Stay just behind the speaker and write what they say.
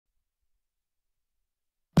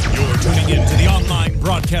into the online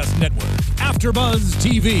broadcast network, AFTERBUZZ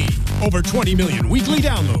TV. Over 20 million weekly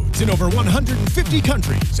downloads in over 150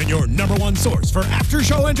 countries, and your #1 source for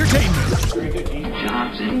after-show entertainment.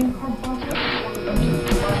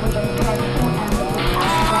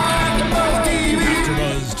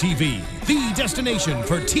 AFTERBUZZ TV, the destination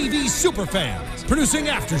for TV superfans, producing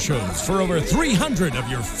aftershows for over 300 of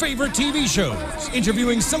your favorite TV shows,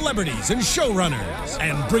 interviewing celebrities and showrunners,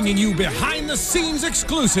 and bringing you behind-the-scenes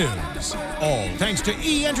exclusives. All thanks to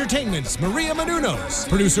E! Entertainment's Maria Menounos,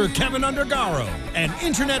 producer Kevin Undergaro, and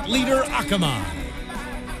internet leader Akamai.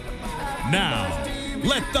 Now,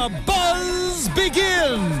 let the buzz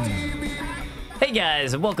begin! Hey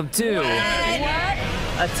guys, welcome to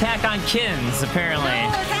Attack on Kittens, apparently. No,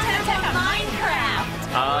 Attack on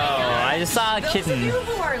Minecraft. Oh, I just saw a kitten. Those of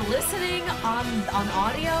you who are listening on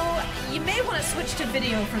audio, you may want to switch to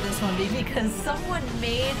video for this one because someone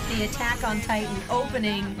made the Attack on Titan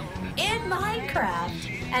opening in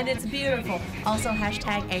Minecraft, and it's beautiful. Also,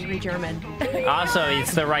 hashtag Angry German. Also,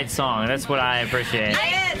 it's the right song. That's what I appreciate.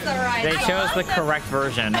 It's the right They song. chose the correct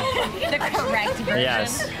version. The correct version.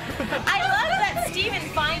 Yes. I love that Steven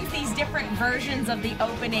finds these different versions of the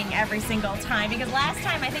opening every single time, because last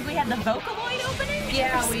time I think we had the Vocaloid opening.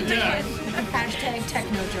 Yeah, we did. Hashtag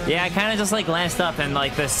Techno German. Yeah, I kind of just like glanced up and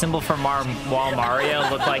like the symbol for Wall Mario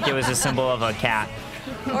looked like it was a symbol of a cat.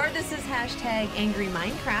 Or this is hashtag Angry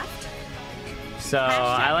Minecraft. So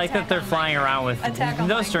I like that they're flying around with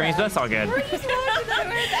no strings, but that's all good. We're just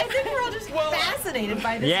I think we're all just fascinated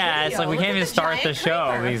by this Yeah, video. it's like we can't even start the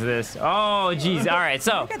show because of this. Oh, geez. All right,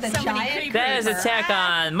 so Look at the giant that is creeper. Attack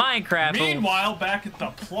on Minecraft. Meanwhile, back at the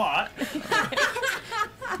plot.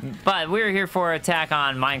 But we're here for Attack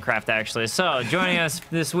on Minecraft, actually. So joining us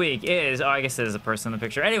this week is, oh, I guess there's a person in the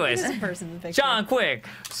picture. Anyways, This person in the picture. John Quick,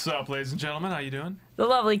 What's up, ladies and gentlemen? How you doing? the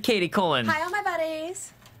lovely Katie Cullen, Hi, all my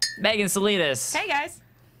buddies. Megan Salinas, Hey guys.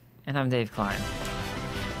 and I'm Dave Klein.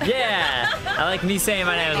 Yeah, I like me saying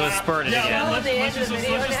my name with spurted Yeah, again. let's just let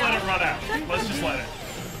it run out. Let's just let it.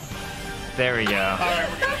 There we go. All right,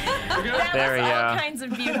 we're good? That There was we all go. kinds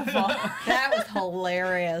of beautiful. That was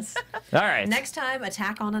hilarious. All right. Next time,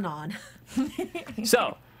 attack on and on.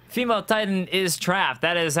 So, female Titan is trapped.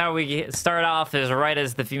 That is how we start off, is right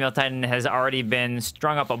as the female Titan has already been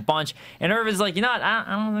strung up a bunch. And Erwin's like, you know what? I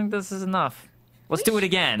don't think this is enough. Let's do it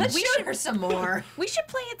again. Let's shoot her some more. We should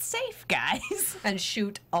play it safe, guys. And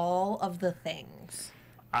shoot all of the things.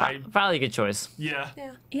 Probably a good choice. Yeah.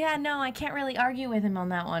 Yeah, no, I can't really argue with him on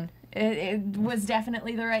that one. It was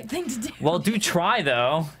definitely the right thing to do. Well, do try,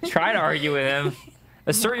 though. Try to argue with him.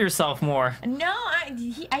 Assert yourself more. No,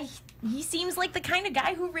 he seems like the kind of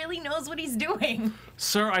guy who really knows what he's doing.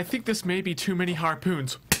 Sir, I think this may be too many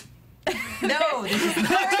harpoons. No, this is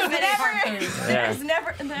not too many harpoons. There's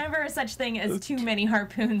never such thing as too many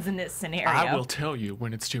harpoons in this scenario. I will tell you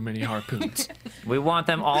when it's too many harpoons. We want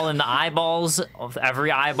them all in the eyeballs of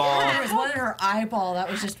every eyeball. There was one in her eyeball that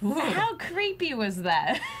was just, ooh. How creepy was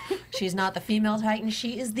that? She's not the female Titan,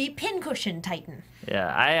 she is the pincushion Titan.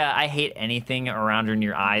 Yeah, I hate anything around or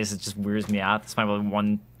near eyes. It just weirds me out. That's my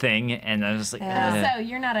one thing, and I was just like, So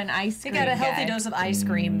you're not an ice You cream got a healthy guy. dose of ice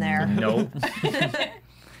cream there. nope.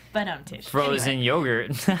 But tish. Frozen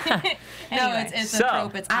yogurt. No, Anyway. it's So- a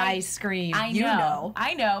trope. It's ice cream. I know. You know.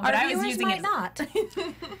 I know, but Our I was viewers using might it. not.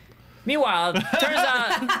 Meanwhile, turns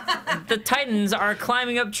out the Titans are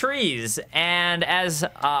climbing up trees, and as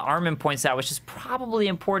Armin points out, which is probably an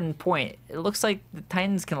important point, it looks like the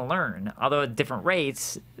Titans can learn, although at different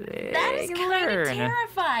rates. That is kind of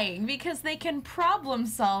terrifying because they can problem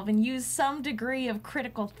solve and use some degree of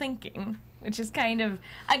critical thinking, which is kind of,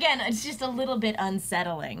 again, it's just a little bit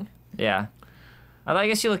unsettling. Yeah. I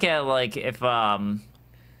guess you look at it like if I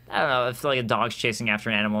don't know, if like a dog's chasing after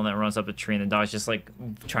an animal and it runs up a tree and the dog's just like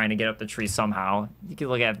trying to get up the tree somehow. You could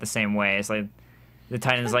look at it the same way. It's like the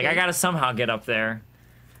Titan's like, I gotta somehow get up there.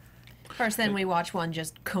 First, then we watch one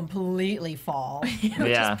just completely fall, which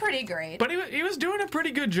Yeah. is pretty great. But he was doing a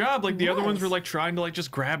pretty good job. Like, the other ones were, like, trying to, like,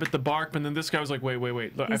 just grab at the bark, but then this guy was like, wait.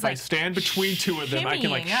 Look, if I like, stand between two of them, I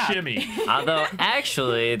can, like, shimmying up. shimmy. Although,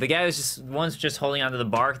 actually, the guy who's one's just holding onto the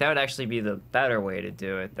bark, that would actually be the better way to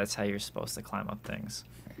do it. That's how you're supposed to climb up things.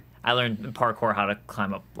 I learned in parkour how to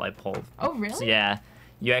climb up light pole. Oh, really? So, yeah.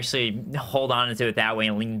 You actually hold on to it that way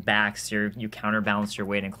and lean back so you counterbalance your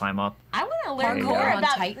weight and climb up. I want to learn Parkour more on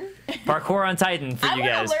about Titan? Parkour on Titan for you I want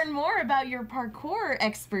guys. to learn more about your parkour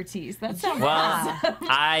expertise. That sounds Well, awesome.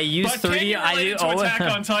 I use But can 3D. you I relate do. it to Attack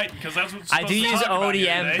on Titan? Because that's what's I do use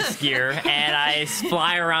ODM gear, and I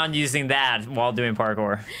fly around using that while doing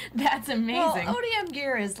parkour. That's Well, amazing. ODM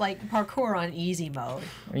gear is like parkour on easy mode.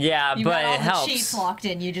 Yeah, You but got all it the helps. cheats locked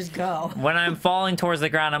in, you just go. When I'm falling towards the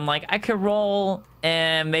ground, I'm like, I could roll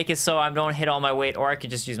and make it so I don't hit all my weight, or I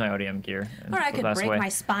could just use my ODM gear. Or I It's the could best break way. my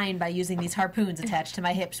spine by using these harpoons attached to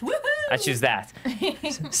my hips. Woohoo! I choose that.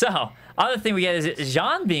 So, other thing we get is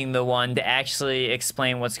Jean being the one to actually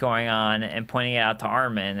explain what's going on and pointing it out to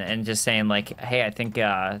Armin and just saying like, hey, I think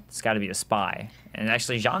it's got to be a spy. And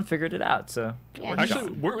actually, Jean figured it out. So, Yeah,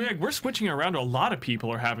 Actually, we're switching around. A lot of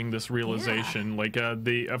people are having this realization. Like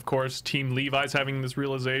of course, Team Levi's having this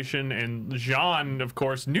realization, and Jean, of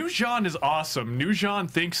course, new Jean is awesome. New Jean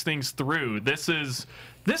thinks things through. This is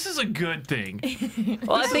a good thing.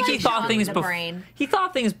 well, I think he like thought Jean things with a brain. He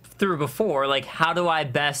thought things through before. Like, how do I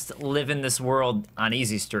best live in this world on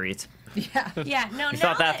Easy Street? Yeah. Yeah, no. He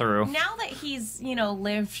thought that through. Now that he's,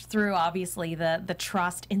 lived through obviously the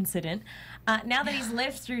trust incident, now that he's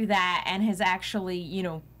lived through that and has actually,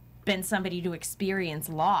 been somebody to experience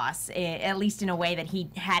loss, at least in a way that he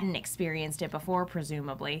hadn't experienced it before,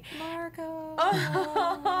 presumably. Marco.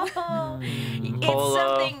 It's Polo.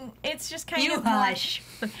 something. It's just kind You of hush.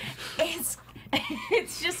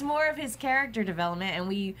 It's just more of his character development, and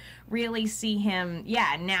we really see him.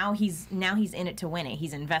 Yeah, now he's in it to win it.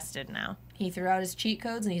 He's invested now. He threw out his cheat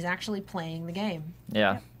codes and he's actually playing the game.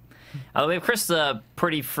 Yeah. We have Krista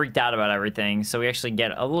pretty freaked out about everything, so we actually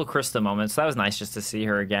get a little Krista moment, so that was nice just to see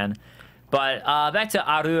her again. But back to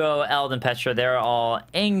Aruo, Eld, and Petra, they're all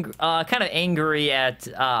kind of angry at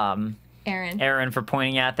Aaron. for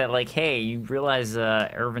pointing out that, like, hey, you realize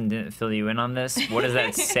Erwin didn't fill you in on this? What does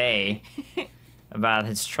that say about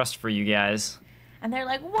his trust for you guys? And they're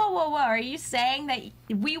like, whoa, are you saying that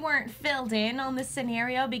we weren't filled in on this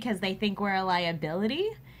scenario because they think we're a liability?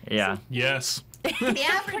 Yeah. Yes.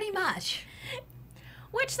 Yeah, pretty much.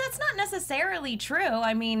 Which, that's not necessarily true.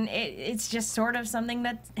 I mean, it's just sort of something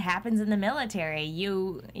that happens in the military.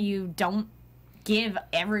 You don't give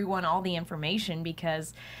everyone all the information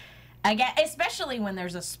because, again, especially when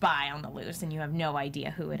there's a spy on the loose and you have no idea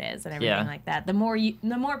who it is and everything like that. The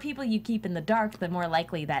more people you keep in the dark, the more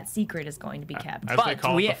likely that secret is going to be kept. As they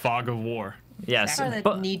call it, the fog of war. Yes. Or the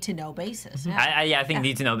But need-to-know basis. Yeah. I think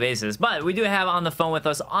need-to-know basis. But we do have on the phone with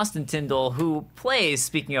us Austin Tindle, who plays,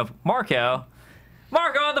 speaking of Marco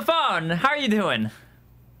on the phone. How are you doing?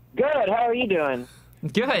 Good. How are you doing?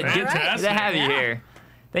 Good. Good to have you here.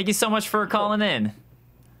 Thank you so much for calling in.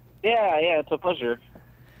 Yeah, it's a pleasure.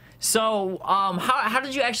 So, how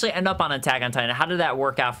did you actually end up on Attack on Titan? How did that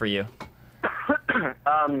work out for you?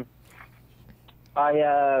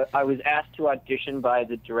 I was asked to audition by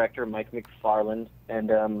the director Mike McFarland,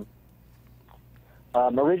 and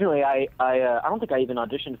originally I don't think I even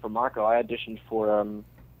auditioned for Marco. I auditioned for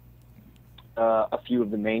a few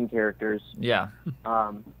of the main characters. Yeah.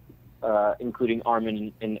 Including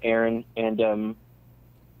Armin and Aaron, and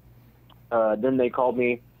then they called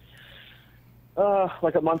me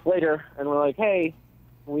like a month later, and were like, "Hey,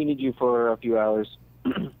 we need you for a few hours."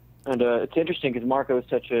 And it's interesting because Marco is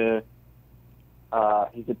such a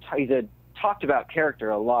he's a talked about character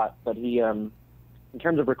a lot, but he in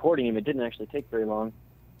terms of recording him, it didn't actually take very long.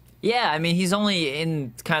 Yeah, I mean, he's only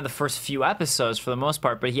in kind of the first few episodes for the most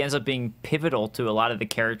part, but he ends up being pivotal to a lot of the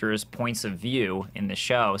characters' points of view in the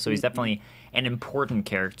show. So he's definitely an important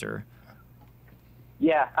character.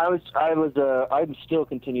 Yeah, I'm still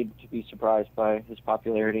continued to be surprised by his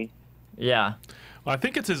popularity. Yeah. Well, I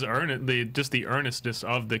think it's his the earnestness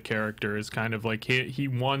of the character is kind of like he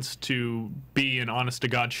wants to be an honest to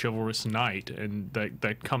God chivalrous knight, and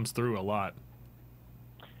that comes through a lot.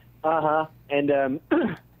 And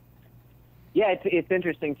yeah, it's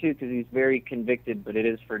interesting too because he's very convicted, but it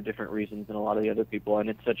is for different reasons than a lot of the other people, and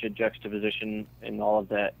it's such a juxtaposition in all of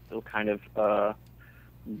that kind of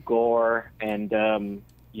gore and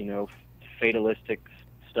fatalistic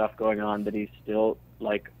stuff going on, that he's still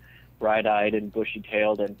like bright-eyed and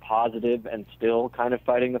bushy-tailed and positive and still kind of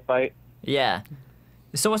fighting the fight. Yeah.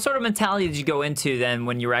 So what sort of mentality did you go into then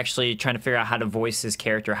when you were actually trying to figure out how to voice his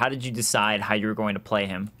character? How did you decide how you were going to play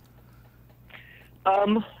him?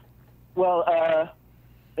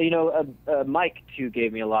 Mike too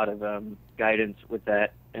gave me a lot of guidance with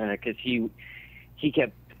that because he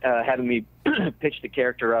kept having me pitch the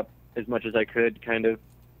character up as much as I could. Kind of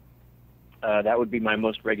that would be my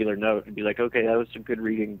most regular note. It'd be like, okay, that was some good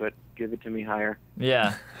reading, but give it to me higher.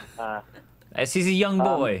 Yeah. As he's a young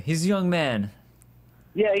boy. He's a young man.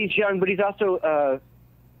 Yeah, he's young, but he's also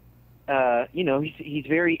you know, he's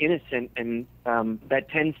very innocent, and that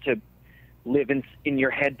tends to live in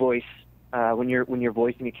your head voice when you're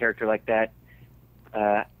voicing a character like that,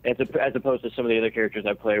 as opposed to some of the other characters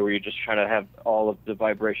I play where you're just trying to have all of the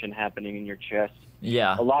vibration happening in your chest.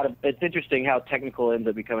 Yeah. It's interesting how technical it ends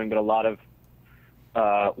up becoming, but a lot of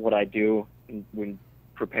what I do when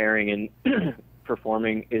preparing and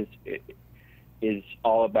performing is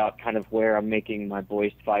all about kind of where I'm making my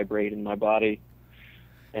voice vibrate in my body,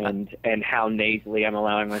 and how nasally I'm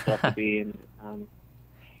allowing myself to be,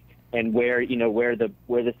 and where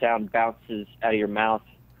the sound bounces out of your mouth.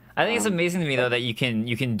 I think it's amazing to me though that you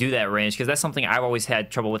can do that range, because that's something I've always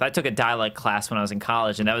had trouble with. I took a dialect class when I was in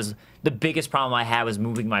college, and that was the biggest problem I had, was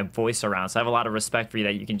moving my voice around. So I have a lot of respect for you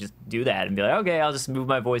that you can just do that and be like, okay, I'll just move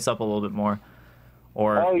my voice up a little bit more.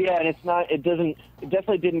 Or oh yeah, and it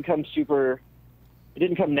definitely didn't come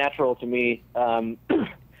natural to me. And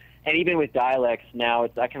even with dialects now,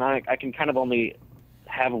 I can kind of only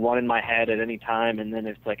have one in my head at any time, and then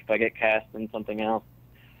it's like if I get cast in something else,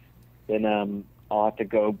 then I'll have to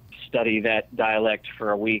go study that dialect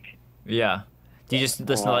for a week. Yeah. Do you just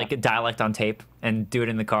listen to like a dialect on tape and do it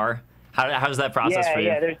in the car? How's that process for you?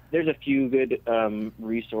 Yeah, there's a few good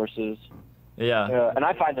resources. Yeah. And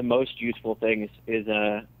I find the most useful thing is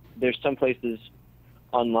there's some places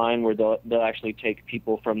online where they'll actually take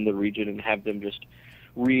people from the region and have them just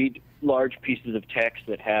read large pieces of text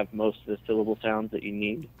that have most of the syllable sounds that you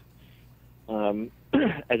need,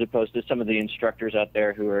 as opposed to some of the instructors out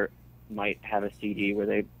there who might have a CD where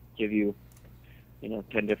they give you, 10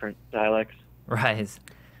 different dialects. Right.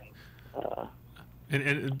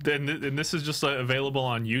 And this is just available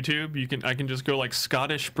on YouTube. I can just go like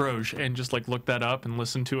Scottish broche and just like look that up and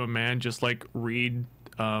listen to a man just like read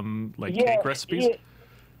cake recipes. Yeah.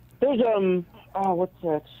 There's what's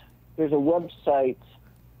that? There's a website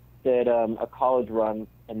that a college runs,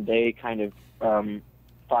 and they kind of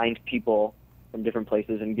find people from different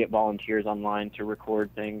places and get volunteers online to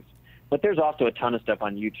record things. But there's also a ton of stuff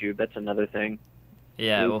on YouTube. That's another thing.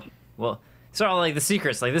 Yeah, well, sort of like the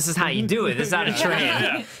secrets. Like, this is how you do it. This is how to train.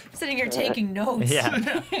 Yeah. Sitting here taking notes.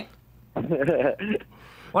 Yeah.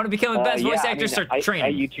 Want to become the best voice actor? Start training.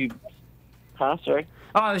 I YouTube. Huh? Sorry.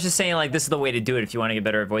 Oh, I was just saying, like, this is the way to do it if you want to get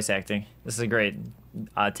better at voice acting. This is a great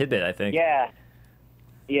tidbit, I think. Yeah.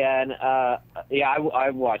 Yeah, and I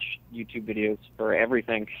watch YouTube videos for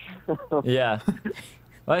everything. Yeah.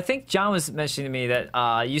 Well, I think John was mentioning to me that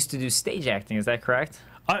you used to do stage acting. Is that correct?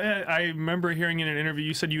 I remember hearing in an interview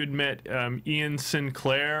you said you had met Ian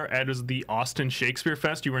Sinclair at the Austin Shakespeare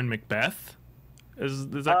Fest. You were in Macbeth. Is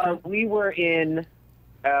that correct? We were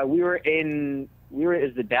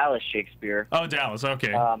as the Dallas Shakespeare. Oh, Dallas.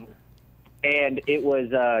 Okay. And it was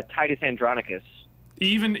Titus Andronicus.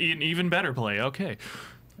 Even better play. Okay.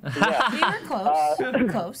 Yeah. We were close. We were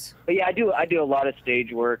close. But yeah, I do a lot of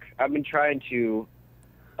stage work. I've been trying to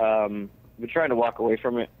walk away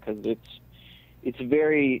from it because it's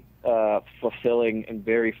very fulfilling and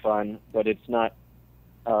very fun, but it's not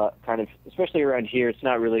kind of, especially around here, it's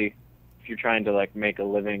not really, if you're trying to like make a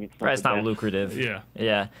living. It's not lucrative. Yeah.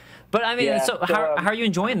 Yeah. But I mean, Yeah, how are you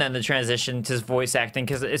enjoying then the transition to voice acting?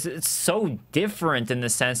 Because it's so different in the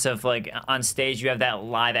sense of like on stage you have that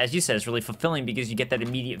live, as you said, it's really fulfilling because you get that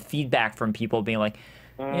immediate feedback from people being like,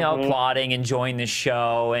 applauding, enjoying the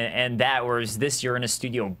show, and that. Whereas this, you're in a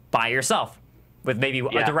studio by yourself with maybe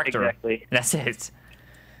a director. Exactly. And that's it.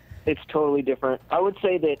 It's totally different. I would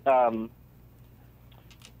say that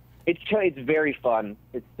it's very fun.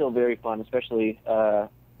 It's still very fun, especially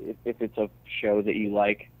if it's a show that you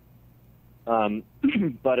like.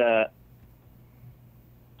 But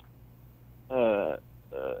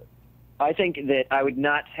I think that I would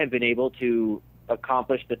not have been able to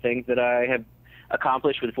accomplish the things that I have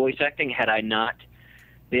accomplished with voice acting had I not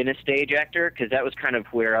been a stage actor, because that was kind of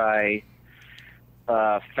where I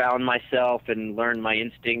found myself and learned my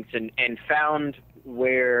instincts and found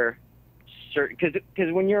where certain,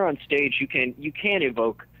 because when you're on stage you can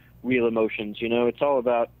evoke real emotions. It's all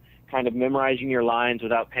about kind of memorizing your lines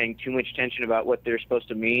without paying too much attention about what they're supposed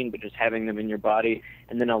to mean, but just having them in your body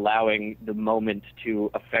and then allowing the moment to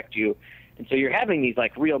affect you. And so you're having these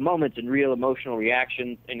like real moments and real emotional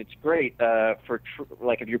reactions, and it's great for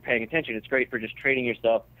like if you're paying attention, it's great for just training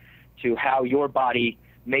yourself to how your body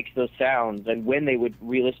makes those sounds and when they would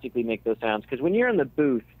realistically make those sounds. Because when you're in the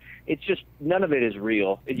booth, it's just none of it is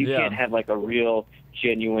real. You can't have like a real,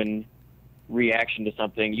 genuine reaction to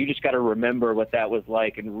something. You just got to remember what that was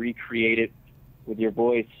like and recreate it with your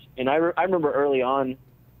voice. And I remember early on,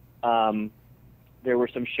 there were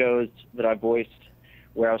some shows that I voiced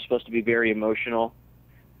where I was supposed to be very emotional,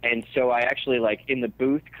 And so I actually, like, in the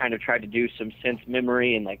booth kind of tried to do some sense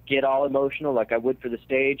memory and, like, get all emotional like I would for the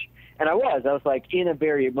stage. And I was, like, in a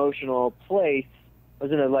very emotional place. I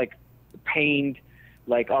was in a, like, pained,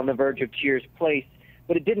 like, on the verge of tears place.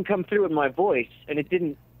 But it didn't come through in my voice, and it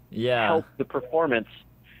didn't help the performance.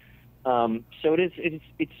 So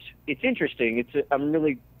it's interesting. I'm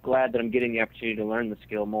really glad that I'm getting the opportunity to learn the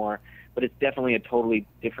skill more. But it's definitely a totally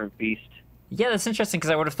different beast. Yeah, that's interesting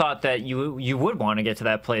because I would have thought that you would want to get to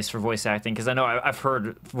that place for voice acting, because I know I've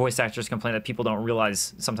heard voice actors complain that people don't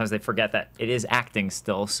realize, sometimes they forget that it is acting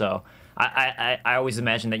still. So I always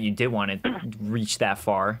imagined that you did want to reach that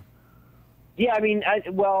far. Yeah, I mean,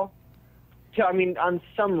 on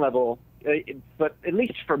some level, but at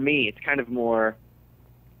least for me, it's kind of more,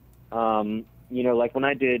 like when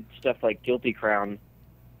I did stuff like Guilty Crown,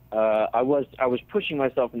 I was pushing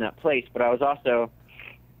myself in that place, but I was also,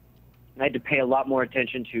 I had to pay a lot more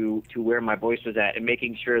attention to where my voice was at and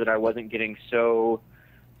making sure that I wasn't getting so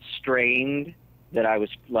strained that I was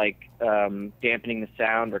like dampening the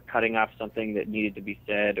sound or cutting off something that needed to be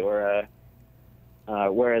said. Or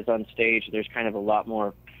whereas on stage, there's kind of a lot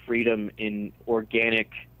more freedom in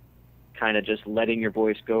organic, kind of just letting your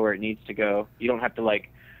voice go where it needs to go. You don't have to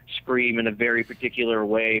like scream in a very particular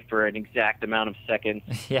way for an exact amount of seconds.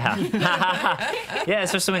 Yeah. Yeah,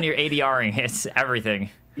 especially when you're ADRing, it's everything.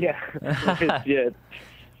 Yeah. Yeah.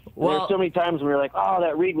 Well, there's so many times when we're like, oh,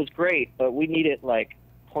 that read was great, but we need it like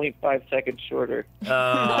 0.5 seconds shorter.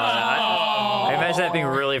 I imagine that being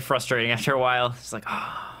really frustrating after a while. It's like,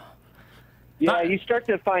 oh. Yeah, you start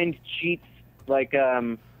to find cheats like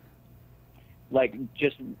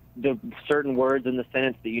just the certain words in the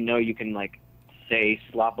sentence that you can like say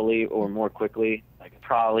sloppily or more quickly, like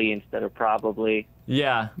probably instead of probably.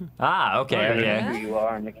 Yeah. Okay. Who you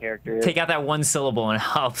are and the character is. Take out that one syllable and it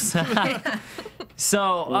helps.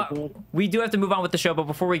 So we do have to move on with the show, but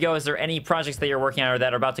before we go, is there any projects that you're working on or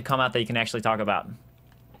that are about to come out that you can actually talk about?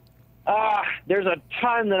 There's a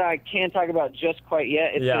ton that I can't talk about just quite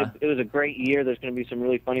yet. It was a great year. There's going to be some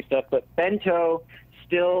really funny stuff. But Bento,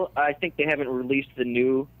 still, I think they haven't released the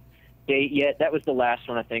new date yet. That was the last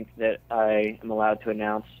one, I think, that I am allowed to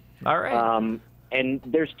announce. All right. And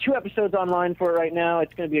there's 2 episodes online for it right now.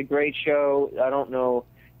 It's going to be a great show. I don't know.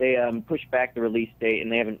 They pushed back the release date,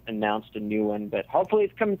 and they haven't announced a new one. But hopefully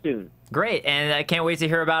it's coming soon. Great. And I can't wait to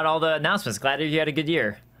hear about all the announcements. Glad you had a good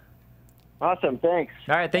year. Awesome. Thanks.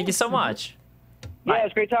 All right. Thank you so much. Yeah,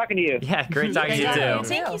 it's great talking to you. Yeah, great talking to you, too.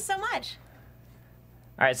 Thank you so much.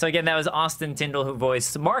 All right, so again, that was Austin Tindle who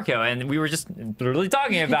voiced Marco, and we were just literally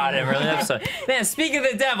talking about him earlier in the episode. Man, speak of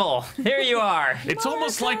the devil, here you are. It's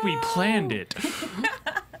almost like we planned it.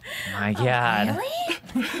 My God.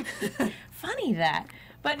 Really? Funny that.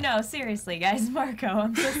 But no, seriously, guys, Marco,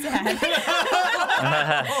 I'm so sad.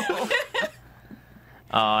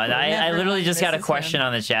 Oh, and I literally just got a question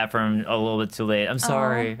on the chat from a little bit too late. I'm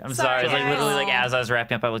sorry. I'm sorry. It's like literally like as I was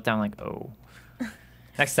wrapping up, I looked down like, oh.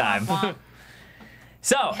 Next time.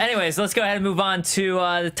 So, anyways, let's go ahead and move on to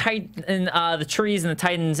the trees and the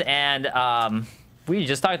Titans, and we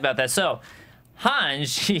just talked about that. So, Han,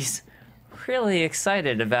 she's really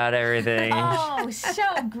excited about everything. Oh, so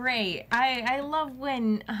great. I love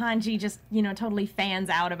when Hanji just, totally fans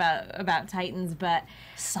out about Titans, but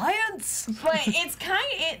science. But it's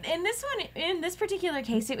in this particular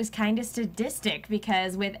case, it was kind of sadistic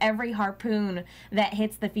because with every harpoon that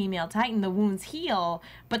hits the female Titan, the wounds heal,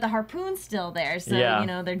 but the harpoon's still there. So,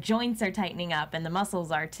 their joints are tightening up and the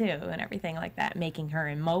muscles are too and everything like that, making her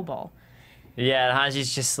immobile. Yeah,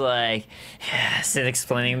 Hanji's just like, yes, and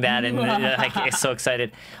explaining that, and like, so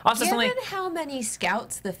excited. Also, given how many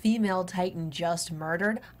scouts the female Titan just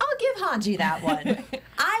murdered, I'll give Hanji that one.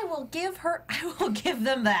 I will give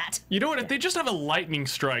them that. You know what? If they just have a lightning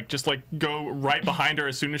strike, just like go right behind her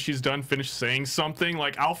as soon as she's done, finish saying something,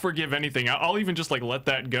 like I'll forgive anything. I'll even just like let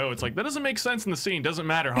that go. It's like that doesn't make sense in the scene. Doesn't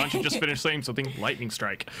matter. Hanji just finished saying something. Lightning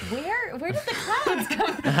strike. Where did the clouds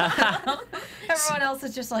come from? Everyone else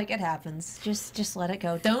is just like, it happens. Just let it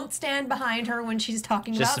go. Don't stand behind her when she's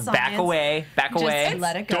talking about science. Just back away.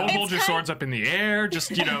 Let it go. Don't hold your swords up in the air.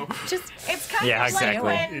 Just, it's kind of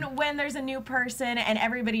like when there's a new person and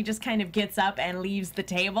everybody just kind of gets up and leaves the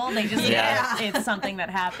table. They just it's something that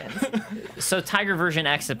happens. So Tiger Version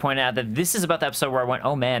X had pointed out that this is about the episode where I went,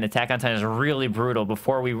 oh man, Attack on Titan is really brutal.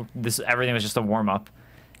 Before everything was just a warm up.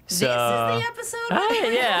 So, This is the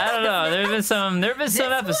episode. yeah, I don't know. There've been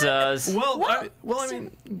some episodes. Well, I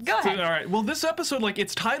mean, Go ahead. All right. Well, this episode, like,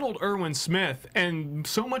 it's titled Erwin Smith, and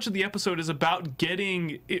so much of the episode is about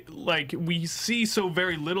getting it, like, we see so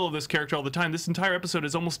very little of this character all the time. This entire episode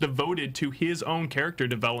is almost devoted to his own character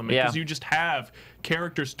development because you just have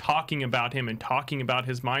characters talking about him and talking about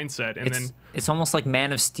his mindset, and It's almost like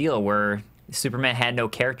Man of Steel, where Superman had no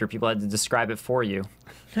character. People had to describe it for you.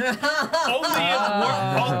 only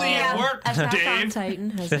it worked, Attack on Dave. Titan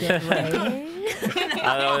has been rating.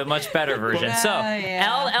 A much better version. So,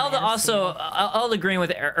 Elda also, I'll agreeing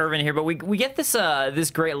with Erwin here, but we get this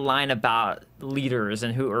this great line about leaders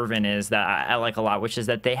and who Erwin is that I like a lot, which is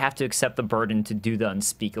that they have to accept the burden to do the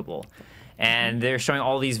unspeakable. And they're showing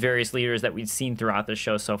all these various leaders that we've seen throughout the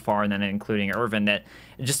show so far, and then including Erwin, that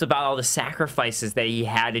just about all the sacrifices that he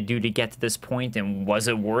had to do to get to this point, and was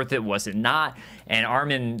it worth it, was it not? And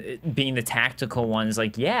Armin being the tactical one is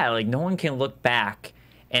like, yeah, like no one can look back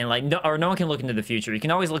and like, no one can look into the future. You can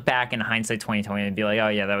always look back in hindsight 2020 and be like, oh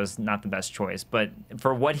yeah, that was not the best choice. But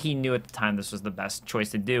for what he knew at the time, this was the best choice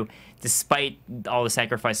to do, despite all the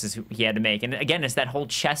sacrifices he had to make. And again, it's that whole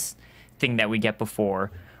chess thing that we get before,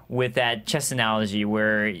 with that chess analogy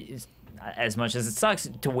where, as much as it sucks,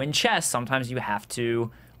 to win chess, sometimes you have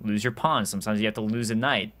to lose your pawn. Sometimes you have to lose a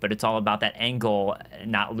knight. But it's all about that end goal,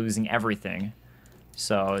 not losing everything.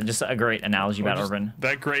 So just a great analogy about Erwin.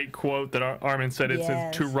 That great quote that Armin said, it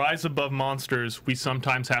says, to rise above monsters, we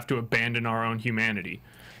sometimes have to abandon our own humanity.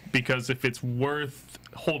 Because if it's worth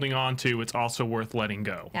holding on to, it's also worth letting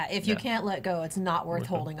go. Yeah, if you can't let go, it's not worth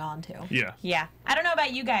holding on to. Yeah. Yeah. I don't know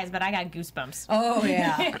about you guys, but I got goosebumps. Oh,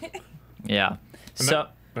 yeah. Yeah. And So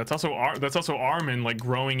that's also Armin, like,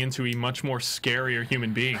 growing into a much more scarier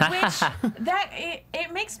human being. Which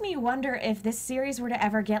it makes me wonder if this series were to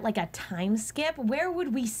ever get like a time skip, where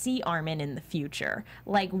would we see Armin in the future?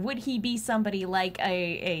 Like, would he be somebody like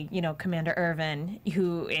a Commander Erwin,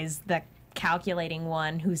 who is the calculating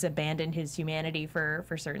one who's abandoned his humanity for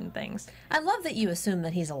certain things? I love that you assume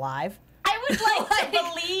that he's alive. I would like to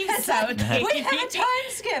believe so. We have a time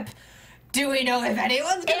skip. Do we know if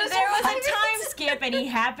anyone's going to If there was survive? a time skip and he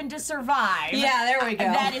happened to survive, Yeah, there we go.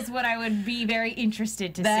 that is what I would be very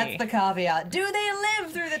interested to That's see. the caveat. Do they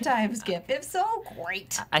live through the time skip? If so,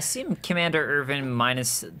 great. I see Commander Erwin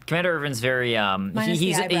minus Commander Erwin's very Minus the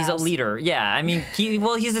he's a eyebrows. leader. Yeah, I mean he's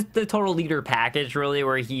the total leader package really,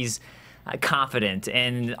 where he's confident,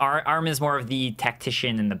 and Armin's more of the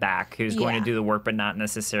tactician in the back who's going to Yeah. do the work but not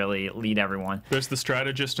necessarily lead everyone. There's the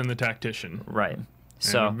strategist and the tactician. Right. And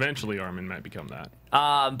So eventually Armin might become that.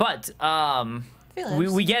 but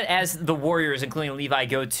we get, as the warriors, including Levi,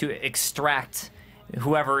 go to extract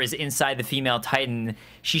whoever is inside the female Titan,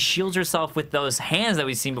 she shields herself with those hands that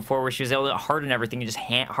we've seen before, where she was able to harden everything and just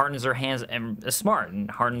hardens her hands and smart and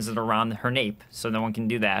hardens it around her nape, so no one can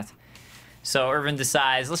do that. So Erwin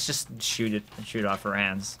decides, let's just shoot off her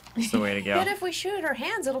hands. That's the way to go. But if we shoot her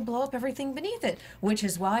hands, it'll blow up everything beneath it, which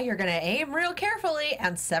is why you're going to aim real carefully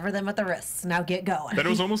and sever them at the wrists. Now get going. That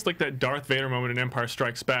was almost like that Darth Vader moment in Empire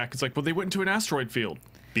Strikes Back. It's like, well, they went into an asteroid field.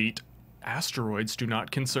 Beat. Asteroids do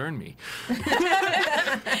not concern me. Okay.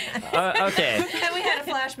 And we had a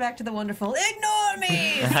flashback to the wonderful "ignore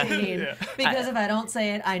me" scene. Because if I don't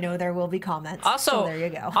say it, I know there will be comments. Also, so there you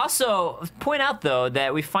go. Also, point out though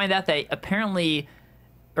that we find out that apparently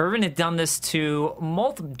Erwin had done this to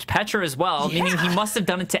Petra as well, meaning he must have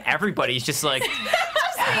done it to everybody. He's just like,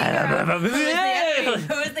 Who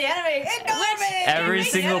is the enemy? Ignore me! every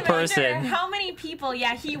single I wonder person. how many people,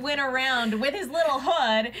 he went around with his little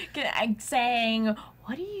hood saying,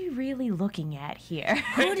 what are you really looking at here?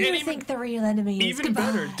 Who do you think the real enemy is? Even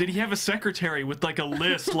better, did he have a secretary with like a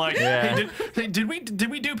list? Like, Yeah. hey, did we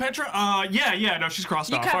do Petra? Yeah, no, she's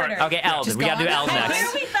crossed off. All covered right. her. Okay, Eld. just We gotta do go on. Eld Here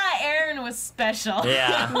next. we thought Aaron was special.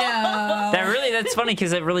 Yeah. No. That's funny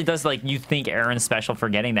because it really does, like, you think Aaron's special for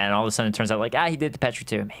getting that, and all of a sudden it turns out like, he did the Petra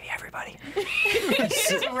too. Maybe everybody.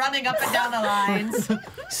 Just running up and down the lines.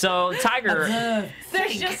 So Tiger.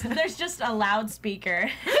 There's just a loudspeaker.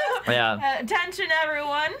 Yeah. Attention,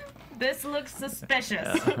 everyone. This looks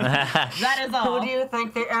suspicious. That is all. Who do you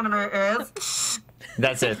think the enemy is?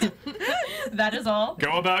 That's it. That is all.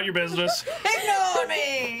 Go about your business. Ignore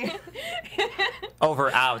me!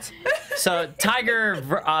 Over, out. So Tiger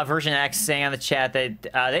version X saying on the chat that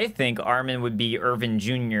they think Armin would be Erwin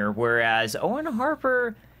Jr., whereas Owen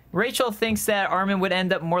Harper, Rachel thinks that Armin would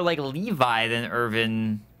end up more like Levi than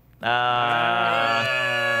Erwin.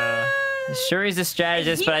 Sure, he's a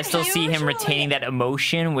strategist, but I still see him retaining that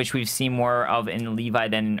emotion, which we've seen more of in Levi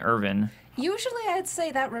than in Erwin. Usually I'd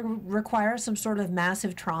say that requires some sort of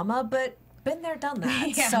massive trauma, but Been there, done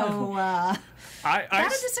that. Yeah. So, I gotta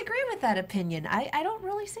disagree with that opinion. I don't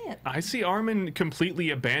really see it. I see Armin completely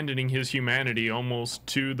abandoning his humanity almost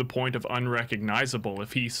to the point of unrecognizable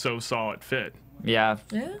if he so saw it fit. Yeah.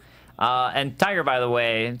 Yeah. And Tiger, by the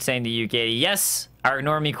way, saying to you, Katie, yes, our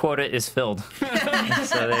ignore me quota is filled.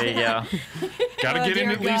 So there you go. Gotta get in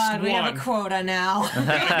Dear at least God, we have one. a quota now.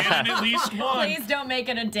 Gotta get in at least one. Please don't make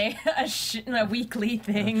it a weekly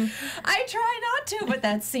thing. I try not to, but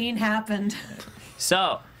that scene happened.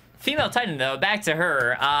 So, female Titan, though, back to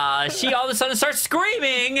her. She all of a sudden starts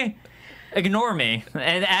screaming, ignore me.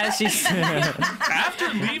 And as she's... After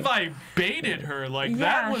Levi baited her, like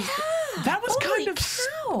that was Holy kind of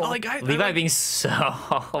cow. like Levi being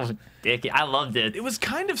so dicky. I loved it. it was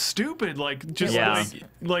kind of stupid, like just Yeah.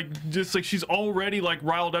 like she's already like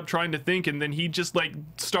riled up trying to think, and then he just like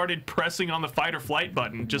started pressing on the fight or flight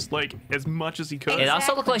button just like as much as he could. It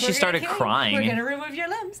also looked like she We're gonna started kill you. crying. We're gonna remove your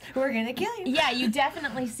limbs. We're gonna kill you. Yeah, you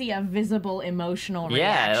definitely see a visible emotional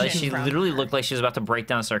Yeah, reaction. like she from literally her. looked like she was about to break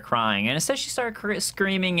down and start crying. And instead she started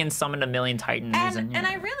screaming and summoned a million Titans. And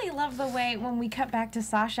I really love the way, when we cut back to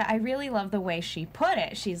Sasha, I really love the way she put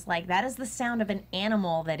it. She's like, that is the sound of an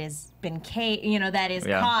animal that has been that is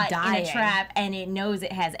Yeah. caught in Dying. a trap, and it knows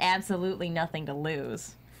it has absolutely nothing to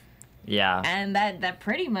lose. Yeah. And that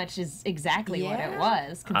pretty much is exactly what it Yeah.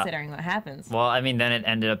 was, considering what happens. Well, I mean, then it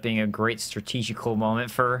ended up being a great strategical moment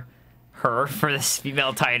for her, for this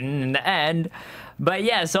female Titan in the end. But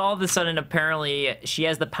yeah, so all of a sudden, apparently, she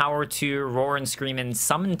has the power to roar and scream and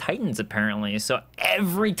summon Titans, apparently. So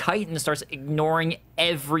every Titan starts ignoring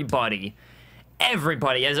everybody.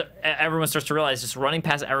 Everybody, as everyone starts to realize, just running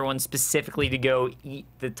past everyone specifically to go eat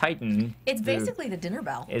the Titan. It's basically the dinner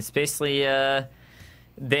bell. It's basically,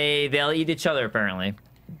 they'll eat each other, apparently.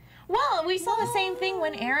 Well, we saw the same thing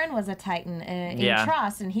when Aaron was a Titan in Yeah.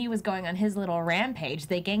 Trust, and he was going on his little rampage.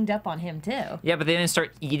 They ganged up on him, too. Yeah, but they didn't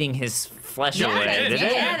start eating his flesh Yeah, away, they did did.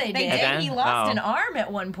 they? Yeah, they They did. did. then? He lost Oh. an arm at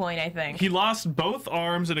one point, I think. He lost both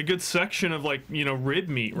arms and a good section of like rib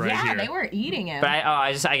meat right yeah, here. they were eating him. But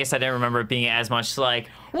I guess I didn't remember it being as much like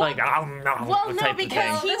oh no. Well, no, type of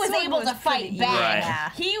because thing. he This was one able was to fight pretty- back.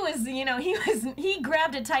 Right. He was, he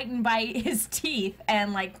grabbed a Titan by his teeth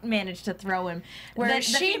and like managed to throw him. Where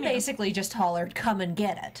she female- basically just hollered, "Come and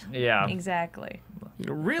get it." Yeah. exactly.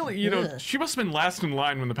 Really, Ugh. she must have been last in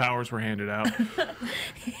line when the powers were handed out.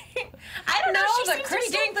 I don't know. No, She the seems to be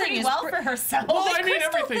crystal doing thing pretty is well pre- for herself. Well, I The mean,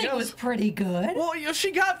 crystal everything thing else. was pretty good. Well,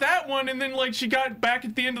 she got that one, and then like she got back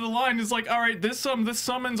at the end of the line. Is like, all right, this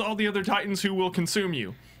summons all the other Titans who will consume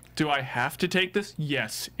you. Do I have to take this?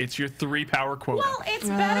 Yes, it's your 3 power quota. Well, it's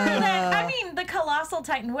better than, I mean, the Colossal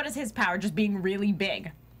Titan, what is his power? Just being really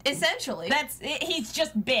big. Essentially, He's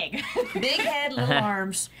just big. big head, little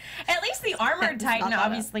arms. At least the Armored It's Titan, not that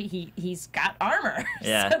obviously, he's got armor.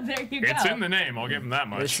 Yeah. So there you go. It's in the name. I'll give him that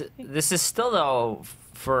much. This is still though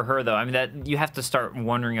for her though. I mean that you have to start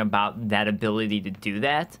wondering about that ability to do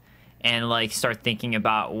that, and like start thinking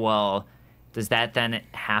about, well, does that then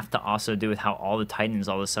have to also do with how all the Titans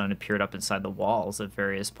all of a sudden appeared up inside the walls at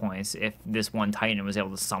various points? If this one Titan was able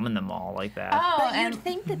to summon them all like that. Oh, But and you'd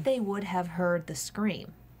think that they would have heard the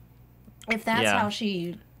scream. If that's Yeah. how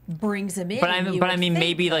she brings him in. But I you mean, would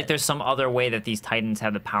maybe think like that- there's some other way that these Titans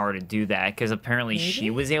have the power to do that, because apparently she Maybe?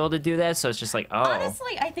 was able to do that. So it's just like, oh,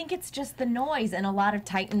 honestly, I think it's just the noise, and a lot of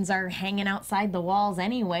Titans are hanging outside the walls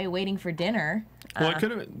anyway, waiting for dinner. Well, it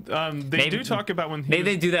could have. They maybe- do talk about when he maybe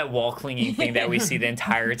they was- do that wall clinging thing that we see the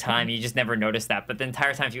entire time. You just never notice that. But the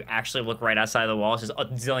entire time, if you actually look right outside the wall, it's just a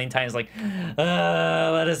zillion times like,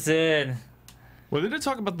 let us in. Well, they did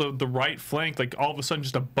talk about the right flank. Like all of a sudden,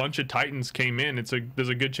 just a bunch of Titans came in. There's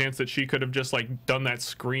a good chance that she could have just like done that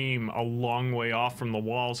scream a long way off from the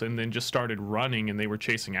walls, and then just started running, and they were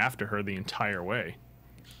chasing after her the entire way.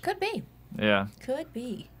 Could be. Yeah. Could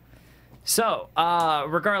be. So,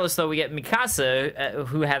 regardless, though, we get Mikasa,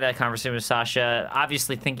 who had that conversation with Sasha,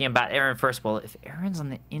 obviously thinking about Eren first. Well, if Eren's on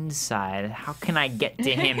the inside, how can I get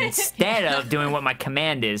to him instead of doing what my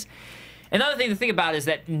command is? Another thing to think about is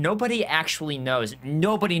that nobody actually knows.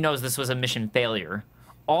 Nobody knows this was a mission failure.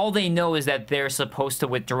 All they know is that they're supposed to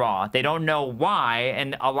withdraw. They don't know why,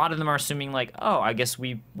 and a lot of them are assuming, like, oh, I guess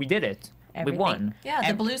we did it. We won. Yeah,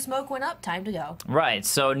 the blue smoke went up. Time to go. Right,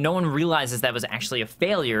 so no one realizes that was actually a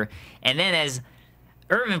failure. And then, as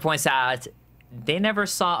Erwin points out, they never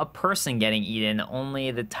saw a person getting eaten,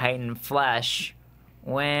 only the Titan flesh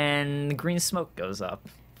when the green smoke goes up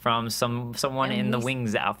from someone in the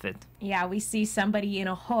Wings outfit. Yeah, we see somebody in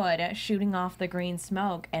a hood shooting off the green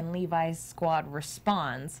smoke, and Levi's squad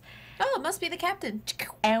responds. Oh, it must be the captain.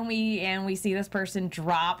 And we see this person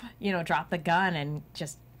drop the gun and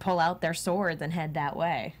just pull out their swords and head that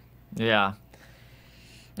way. Yeah.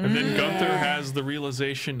 And then Gunther has the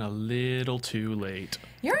realization a little too late.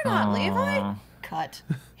 You're not Levi? Cut.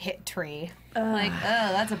 Hit tree. Like, oh,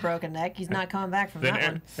 that's a broken neck. He's not coming back from Then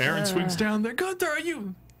that one. Aaron swings down there. Gunther, are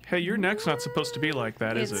you? Hey, your neck's not supposed to be like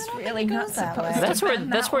that, is it? It's really not supposed to.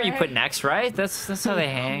 That's where you put necks, right? That's how they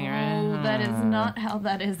hang, right? Oh, that is not how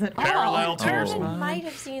that is at all. Parallel to your Erwin spine. might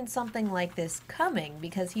have seen something like this coming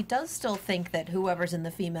because he does still think that whoever's in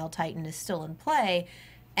the female Titan is still in play,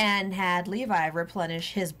 and had Levi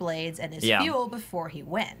replenish his blades and his fuel before he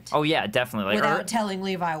went. Oh yeah, definitely. Like, without telling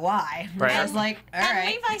Levi why. Right. I was like, all And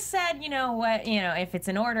right. Levi said, you know what, if it's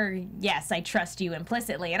an order, yes, I trust you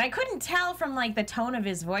implicitly. And I couldn't tell from like the tone of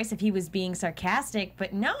his voice if he was being sarcastic,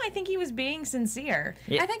 but no, I think he was being sincere.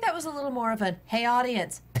 Yeah. I think that was a little more of a, hey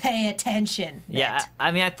audience, pay attention. Yeah,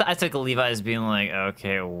 I mean, I took Levi as being like,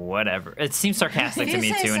 okay, whatever. It seems sarcastic to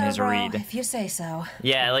me too in his read. If you say so.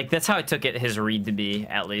 Yeah, like that's how I took it, his read to be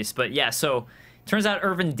at least. But yeah, so turns out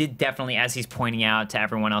Erwin did definitely, as he's pointing out to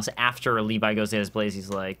everyone else after Levi goes to his blaze,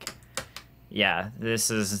 he's like, yeah,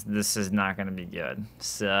 this is not gonna be good.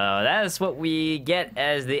 So that is what we get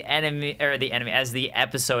as the enemy as the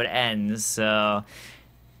episode ends. So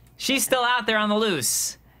she's still out there on the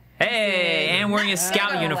loose. Hey, and wearing a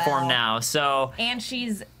scout uniform now. So And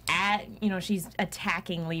she's she's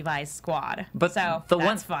attacking Levi's squad. but so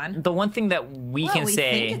that's fun. The one thing that we Well, can we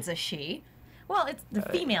say, think it's a she. Well, it's the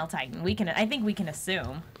female Titan. I think we can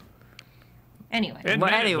assume. Anyway,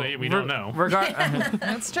 Admittedly, we don't know.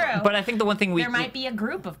 that's true. But I think the one thing there might be a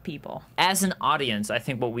group of people. as an audience, I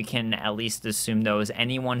think what we can at least assume though is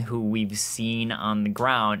anyone who we've seen on the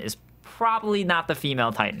ground is probably not the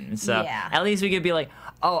female Titan. So Yeah. at least we could be like,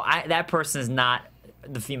 oh, that person is not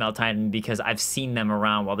the female Titan because I've seen them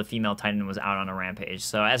around while the female Titan was out on a rampage.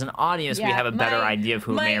 So as an audience, we have a better idea of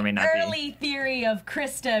who it may or may not My early theory of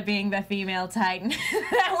Krista being the female Titan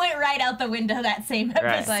that went right out the window that same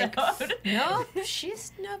episode. Right. No,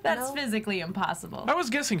 she's no. That's physically impossible. I was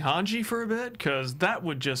guessing Hanji for a bit, because that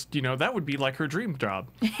would just, that would be like her dream job.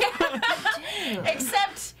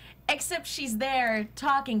 Except she's there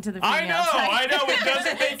talking to the female I Titan. know, it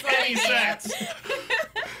doesn't make any sense.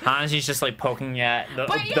 Hanji's just like poking at the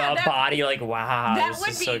body like, wow, That this would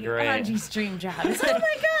is be so great. Hanji's dream job. It's, oh my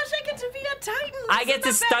gosh, I get to be a Titan. I get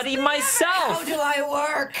to study myself. How do I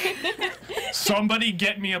work? Somebody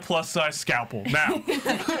get me a plus-size scalpel now.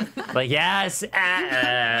 Like, yes,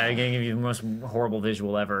 I'm gonna give you the most horrible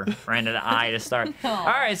visual ever. Right into the eye to start. All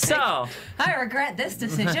right, so I regret this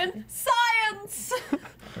decision. Science.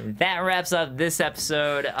 that wraps up this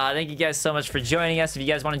episode. Thank you guys so much for joining us. If you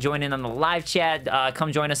guys want to join in on the live chat,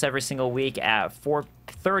 come join us every single week at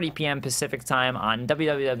 4:30 p.m. Pacific time on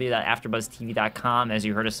www.afterbuzztv.com. As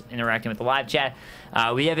you heard us interacting with the live chat,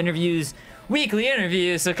 we have weekly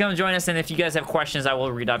interviews, so come join us, and if you guys have questions, I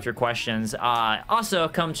will read off your questions. Also,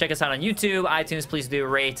 come check us out on YouTube, iTunes. Please do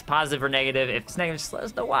rate, positive or negative. If it's negative, just let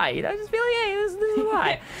us know why. Just be like, hey, this is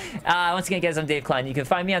why. Once again, guys, I'm Dave Klein. You can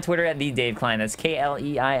find me on Twitter at @TheDaveKlein. That's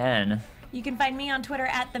Klein. You can find me on Twitter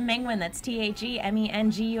at @TheMenguin. That's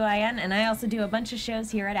TheMenguin. And I also do a bunch of shows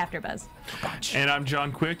here at AfterBuzz. And I'm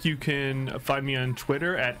John Quick. You can find me on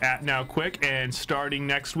Twitter at @NowQuick. And starting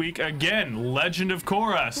next week, again, Legend of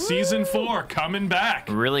Korra, Season 4, coming back.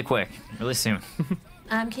 Really quick, really soon.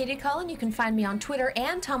 I'm Katie Cullen. You can find me on Twitter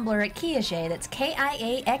and Tumblr at Kiaxet. That's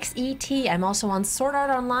Kiaxet. I'm also on Sword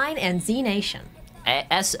Art Online and Z Nation.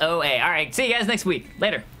 SOA. All right, see you guys next week.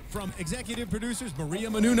 Later. From executive producers Maria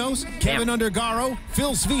Menounos, Kevin Undergaro,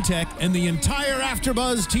 Phil Svitek, and the entire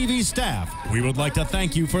AfterBuzz TV staff, we would like to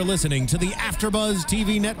thank you for listening to the AfterBuzz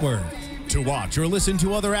TV network. To watch or listen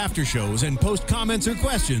to other after shows and post comments or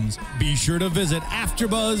questions, be sure to visit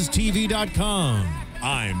AfterBuzzTV.com.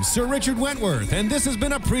 I'm Sir Richard Wentworth, and this has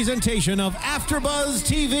been a presentation of AfterBuzz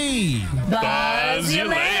TV. Buzz you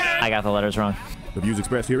later. I got the letters wrong. The views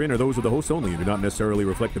expressed herein are those of the hosts only and do not necessarily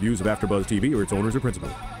reflect the views of AfterBuzz TV or its owners or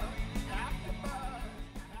principals.